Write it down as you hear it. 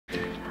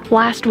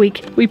Last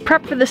week, we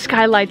prepped for the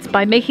skylights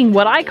by making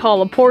what I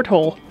call a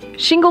porthole,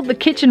 shingled the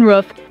kitchen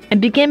roof,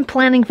 and began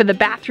planning for the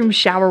bathroom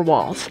shower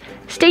walls.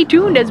 Stay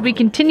tuned as we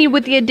continue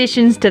with the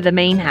additions to the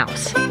main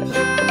house.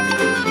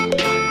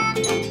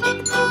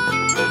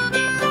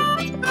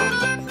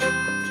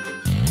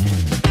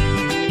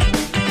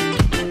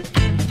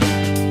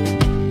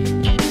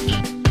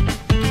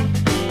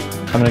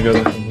 I'm gonna go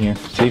look in here,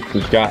 see if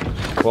we've got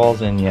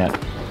walls in yet.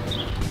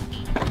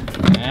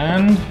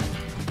 And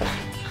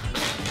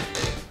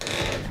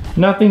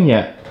nothing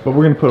yet, but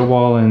we're gonna put a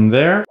wall in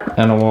there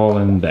and a wall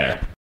in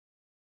there.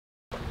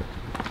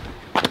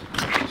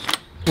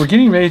 We're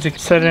getting ready to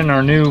set in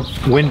our new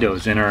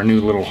windows in our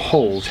new little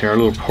holes here, our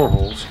little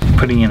portholes.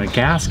 Putting in a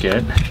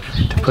gasket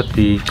to put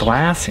the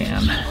glass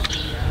in.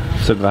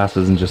 So glass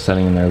isn't just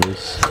setting in there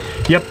loose?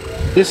 Yep,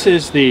 this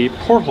is the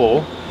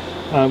porthole.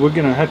 We're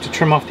gonna have to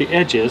trim off the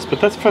edges,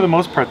 but that's for the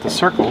most part the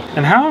circle.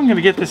 And how I'm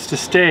gonna get this to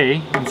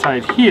stay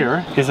inside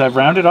here is I've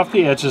rounded off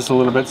the edges a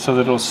little bit so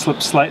that it'll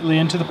slip slightly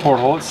into the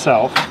porthole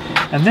itself.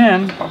 And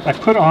then I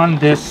put on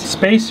this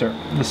spacer.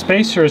 The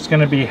spacer is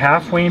gonna be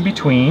halfway in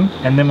between,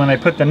 and then when I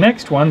put the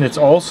next one that's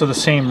also the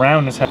same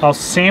roundness, I'll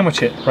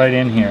sandwich it right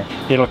in here.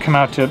 It'll come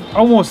out to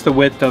almost the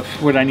width of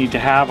what I need to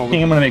have. I'm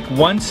gonna make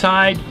one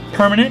side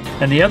permanent,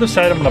 and the other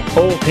side I'm gonna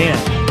bolt in.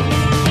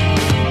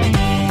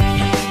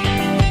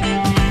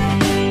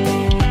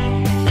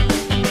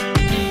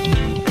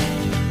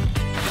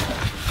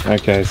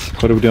 Alright guys,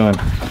 what are we doing?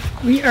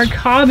 We are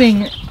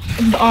cobbing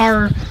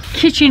our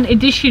kitchen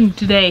addition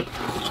today.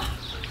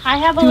 I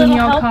have a little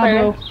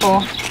helper.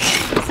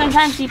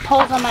 Sometimes he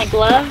pulls on my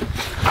glove,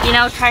 you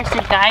know, tries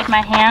to guide my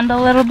hand a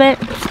little bit.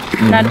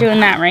 I'm not doing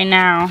that right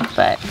now,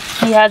 but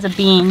he has a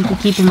bean to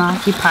keep him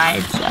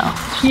occupied, so.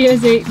 He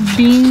has a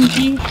bean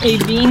key? A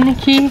bean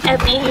key? A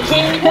bean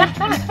key?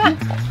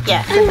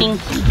 Yeah, a bean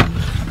key.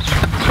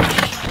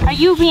 Are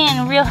you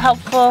being real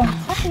helpful?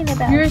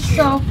 You're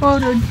so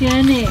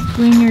photogenic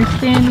when you're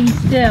standing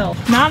still.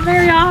 Not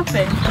very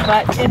often,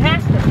 but it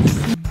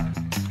happens.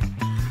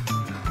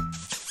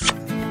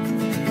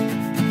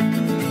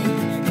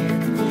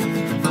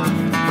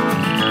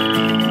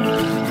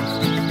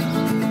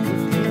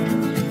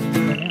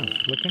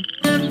 Looking?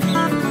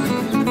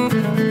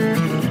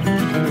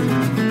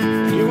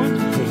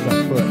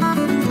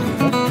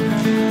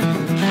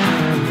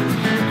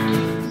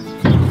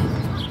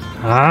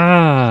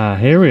 Ah,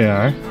 here we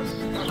are.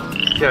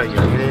 See how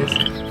young it is?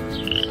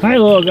 Hi,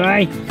 little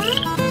guy.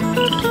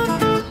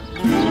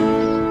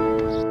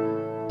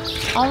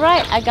 All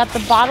right, I got the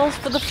bottles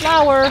for the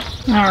flour.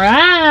 All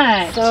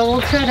right. So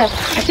we'll try to,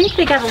 I think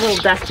they got a little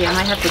dusty. I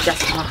might have to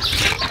dust them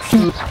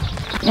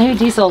off. Maybe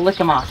Diesel will lick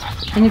them off.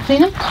 Can you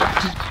clean them?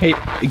 Hey,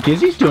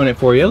 Gizzy's doing it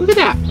for you. Look at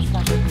that.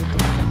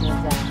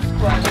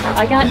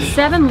 I got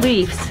 7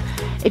 leaves.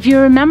 If you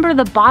remember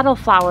the bottle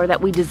flower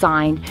that we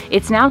designed,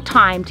 it's now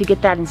time to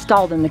get that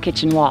installed in the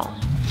kitchen wall.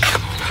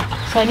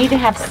 So I need to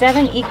have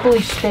 7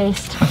 equally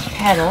spaced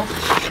petals.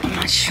 I'm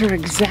not sure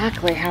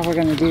exactly how we're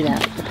gonna do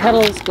that. The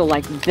petals go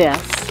like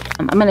this.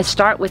 I'm gonna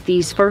start with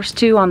these first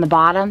 2 on the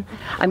bottom.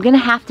 I'm gonna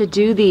have to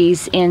do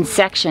these in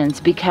sections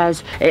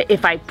because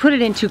if I put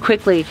it in too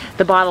quickly,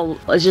 the bottle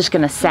is just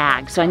gonna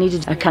sag. So I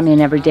need to come in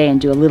every day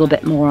and do a little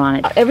bit more on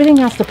it. Everything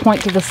has to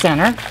point to the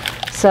center.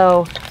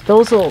 So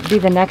those will be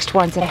the next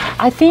ones. And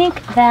I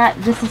think that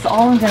this is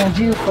all I'm gonna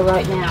do for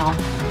right now.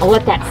 I'll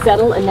let that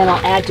settle and then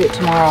I'll add to it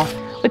tomorrow.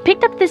 We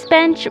picked up this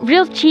bench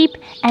real cheap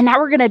and now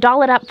we're gonna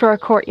doll it up for a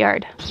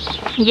courtyard.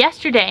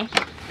 Yesterday,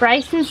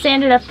 Bryson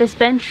sanded up this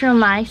bench real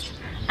nice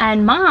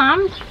and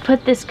Mom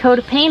put this coat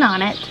of paint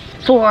on it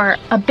for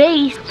a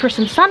base for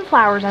some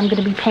sunflowers I'm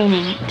gonna be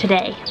painting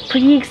today.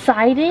 Pretty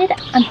excited.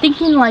 I'm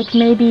thinking like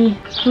maybe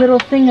a little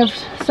thing of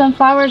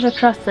sunflowers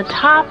across the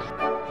top.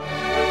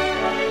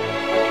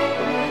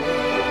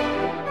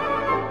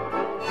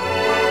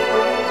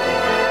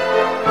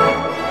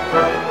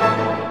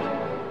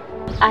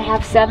 I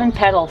have 7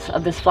 petals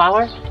of this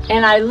flower,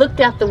 and I looked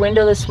out the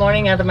window this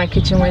morning, out of my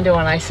kitchen window,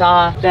 and I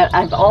saw that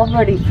I've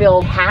already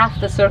filled half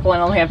the circle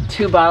and only have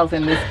 2 bottles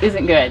in. This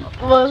isn't good.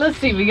 Well, let's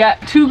see. We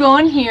got 2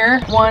 going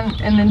here,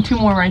 1, and then 2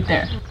 more right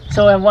there.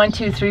 So in 1,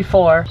 2, 3,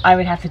 4, I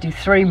would have to do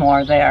 3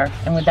 more there.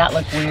 And would that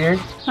look weird?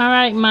 All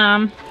right,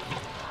 Mom.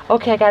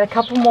 Okay, I got a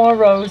couple more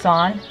rows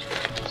on.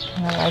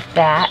 And I like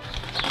that.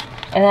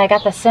 And then I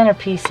got the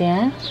centerpiece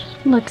in.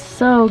 Looks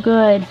so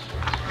good.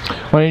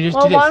 Why don't you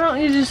just do this? Why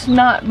don't you just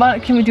not,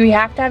 do we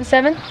have to have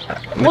 7?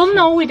 Well,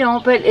 no, we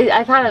don't, but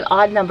I thought an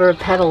odd number of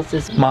petals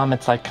is... Mom,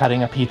 it's like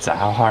cutting a pizza.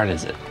 How hard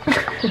is it?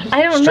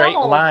 I don't know. Straight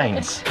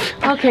lines.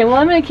 Okay, well,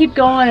 I'm going to keep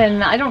going,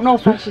 and I don't know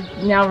if I should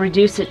now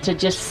reduce it to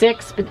just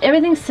 6, but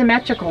everything's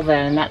symmetrical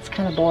then, and that's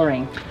kind of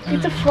boring.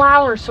 It's a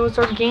flower, so it's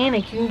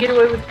organic. You can get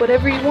away with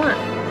whatever you want.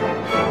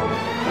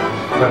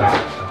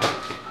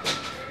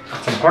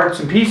 Some parts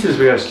and pieces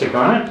we gotta stick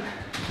on it.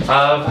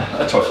 Of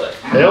a toilet.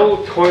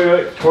 El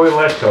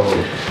Toileto.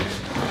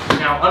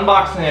 Now,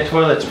 unboxing a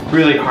toilet's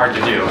really hard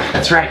to do.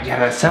 That's right, you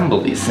gotta assemble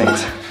these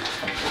things.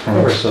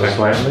 Ever so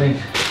slightly.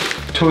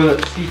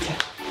 Toilet seat.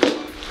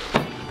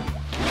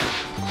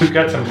 We've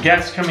got some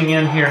guests coming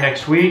in here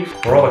next week.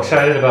 We're all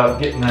excited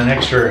about getting an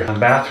extra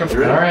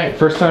bathroom. All right,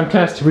 first time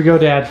test. Here we go,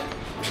 Dad.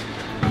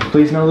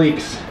 Please no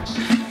leaks.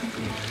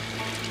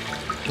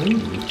 Ooh,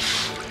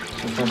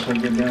 so far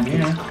good down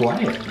here. It's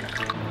quiet.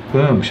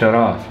 Boom, shut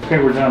off. Okay,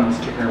 we're done.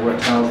 Let's take our wet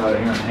towels out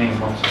of here and hang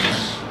them up.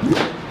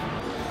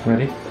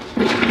 Ready?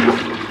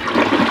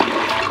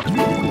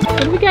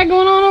 What do we got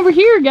going on over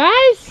here,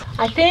 guys?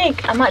 I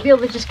think I might be able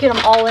to just get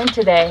them all in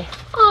today.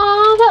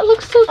 Oh, that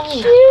looks so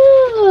cute.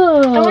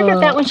 I wonder if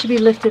that one should be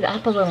lifted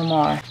up a little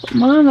more.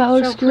 Mom, that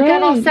looks great. We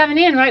got all 7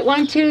 in, right?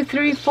 1, 2,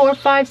 3, 4,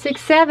 5,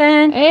 6,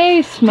 7.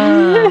 Ace,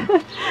 Mom.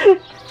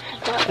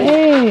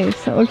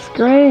 Ace, that looks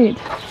great.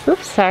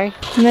 Oops, sorry.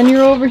 And then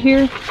you're over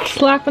here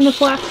slapping the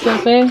flat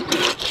stuff, eh?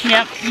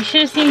 Yep, you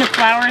should have seen the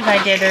flowers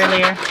I did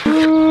earlier.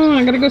 Oh,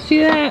 I gotta go see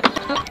that.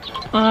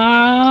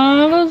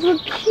 Oh, those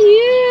look cute.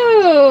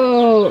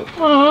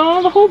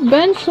 Oh, the whole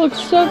bench looks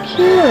so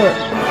cute.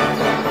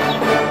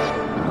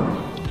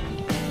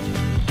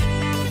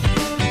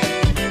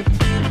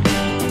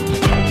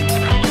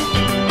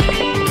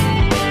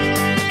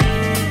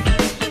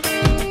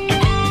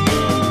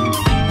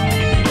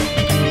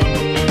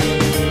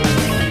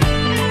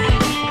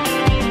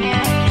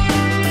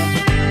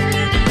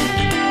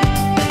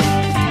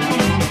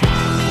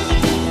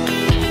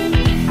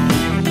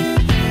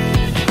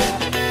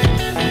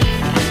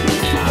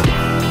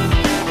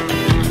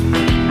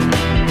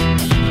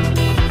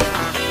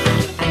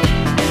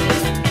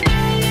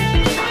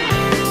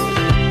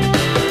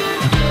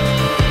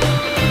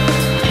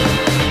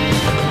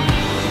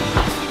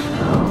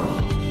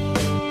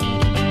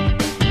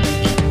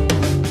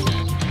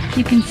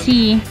 You can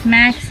see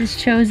Max has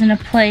chosen a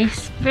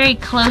place very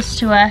close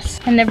to us,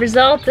 and the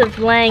result of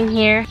laying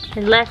here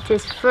has left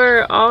his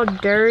fur all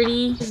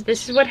dirty.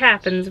 This is what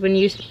happens when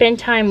you spend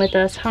time with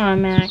us, huh,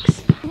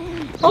 Max?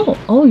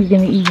 Oh, you're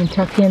gonna even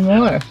tuck in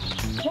more.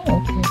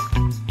 Oh,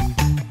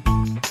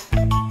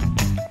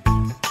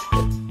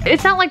 okay.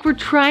 It's not like we're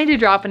trying to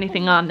drop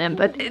anything on them,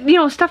 but you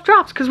know, stuff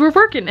drops because we're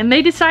working and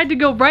they decide to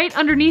go right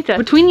underneath us.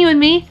 Between you and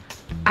me,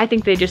 I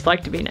think they just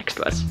like to be next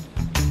to us.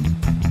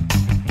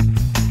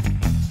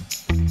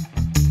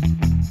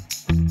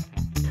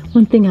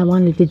 One thing I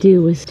wanted to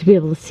do was to be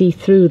able to see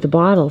through the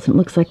bottles. It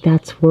looks like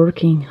that's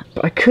working.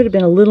 I could have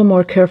been a little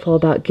more careful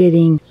about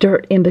getting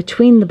dirt in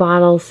between the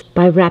bottles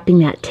by wrapping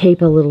that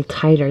tape a little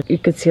tighter. You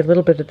could see a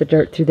little bit of the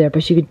dirt through there,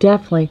 but you could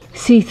definitely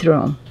see through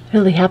them.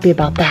 Really happy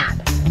about that.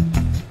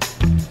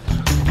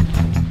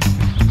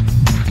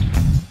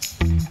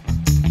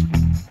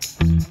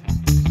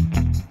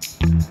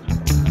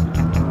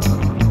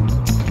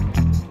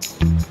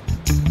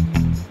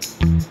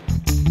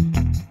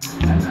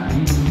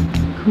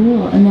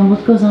 Cool, and then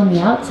what goes on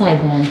the outside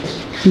then?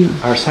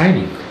 Our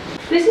siding.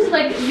 This is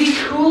like the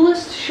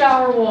coolest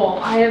shower wall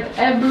I have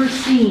ever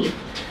seen.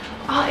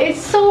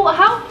 It's so,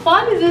 how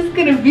fun is this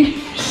gonna be to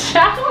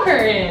shower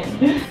in?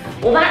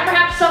 Well, that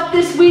wraps up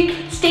this week.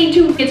 Stay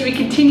tuned as we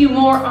continue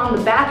more on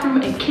the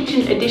bathroom and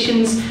kitchen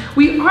additions.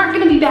 We aren't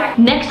gonna be back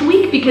next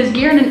week because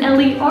Garen and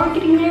Ellie are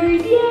getting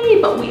married,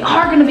 yay! But we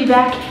are gonna be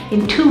back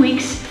in 2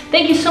 weeks.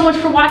 Thank you so much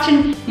for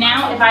watching.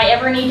 Now, if I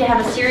ever need to have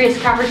a serious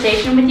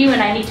conversation with you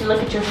and I need to look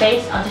at your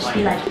face, I'll just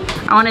be like,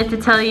 I wanted to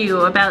tell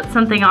you about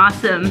something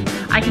awesome.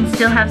 I can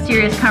still have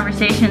serious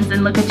conversations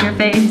and look at your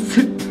face.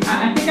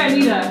 I think I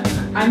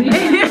need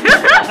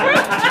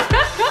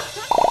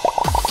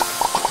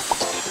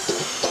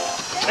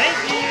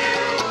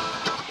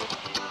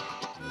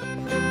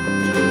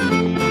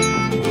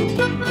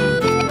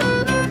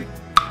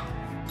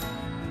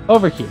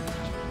Over here.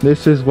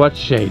 This is what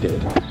Shay did.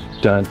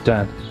 Dun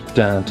dun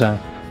dun dun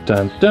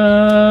dun dun.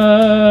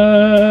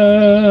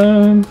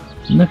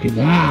 Look at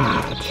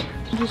that.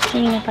 I'm just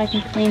seeing if I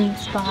can clean the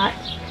spot.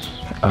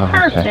 Oh,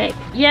 Perfect. okay.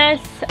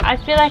 Yes, I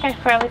feel like I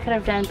probably could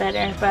have done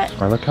better, but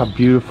Or look how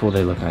beautiful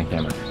they look on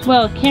camera.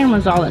 well,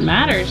 camera's all that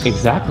matters.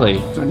 Exactly.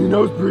 What's on your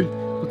nose, Brie?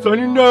 What's on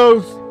your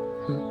nose?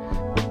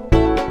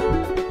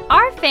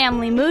 Our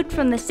family moved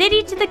from the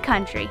city to the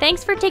country.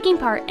 Thanks for taking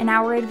part in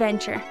our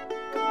adventure.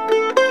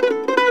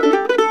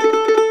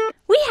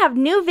 We have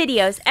new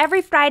videos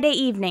every Friday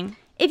evening.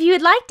 If you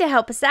would like to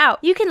help us out,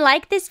 you can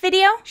like this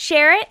video,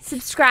 share it,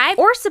 subscribe,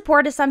 or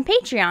support us on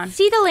Patreon.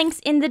 See the links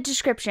in the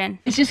description.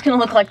 It's just gonna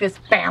look like this,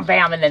 bam,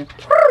 bam, and then.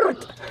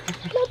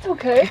 That's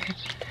okay.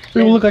 It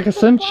will look like a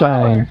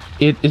sunshine.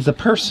 It is a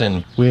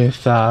person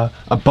with a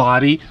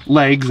body,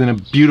 legs, and a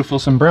beautiful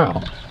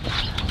sombrero.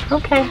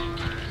 Okay.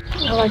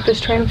 I like this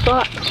train of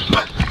thought.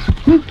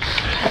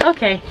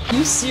 Okay.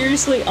 You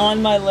seriously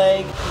on my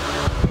leg?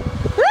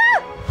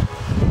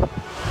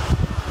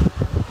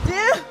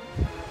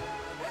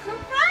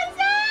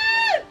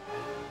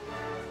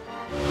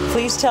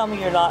 Please tell me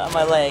you're not on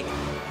my leg.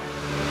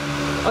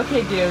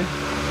 Okay, dude.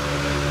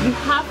 You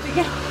have to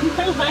get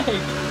on my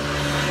leg.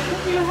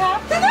 You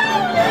have to.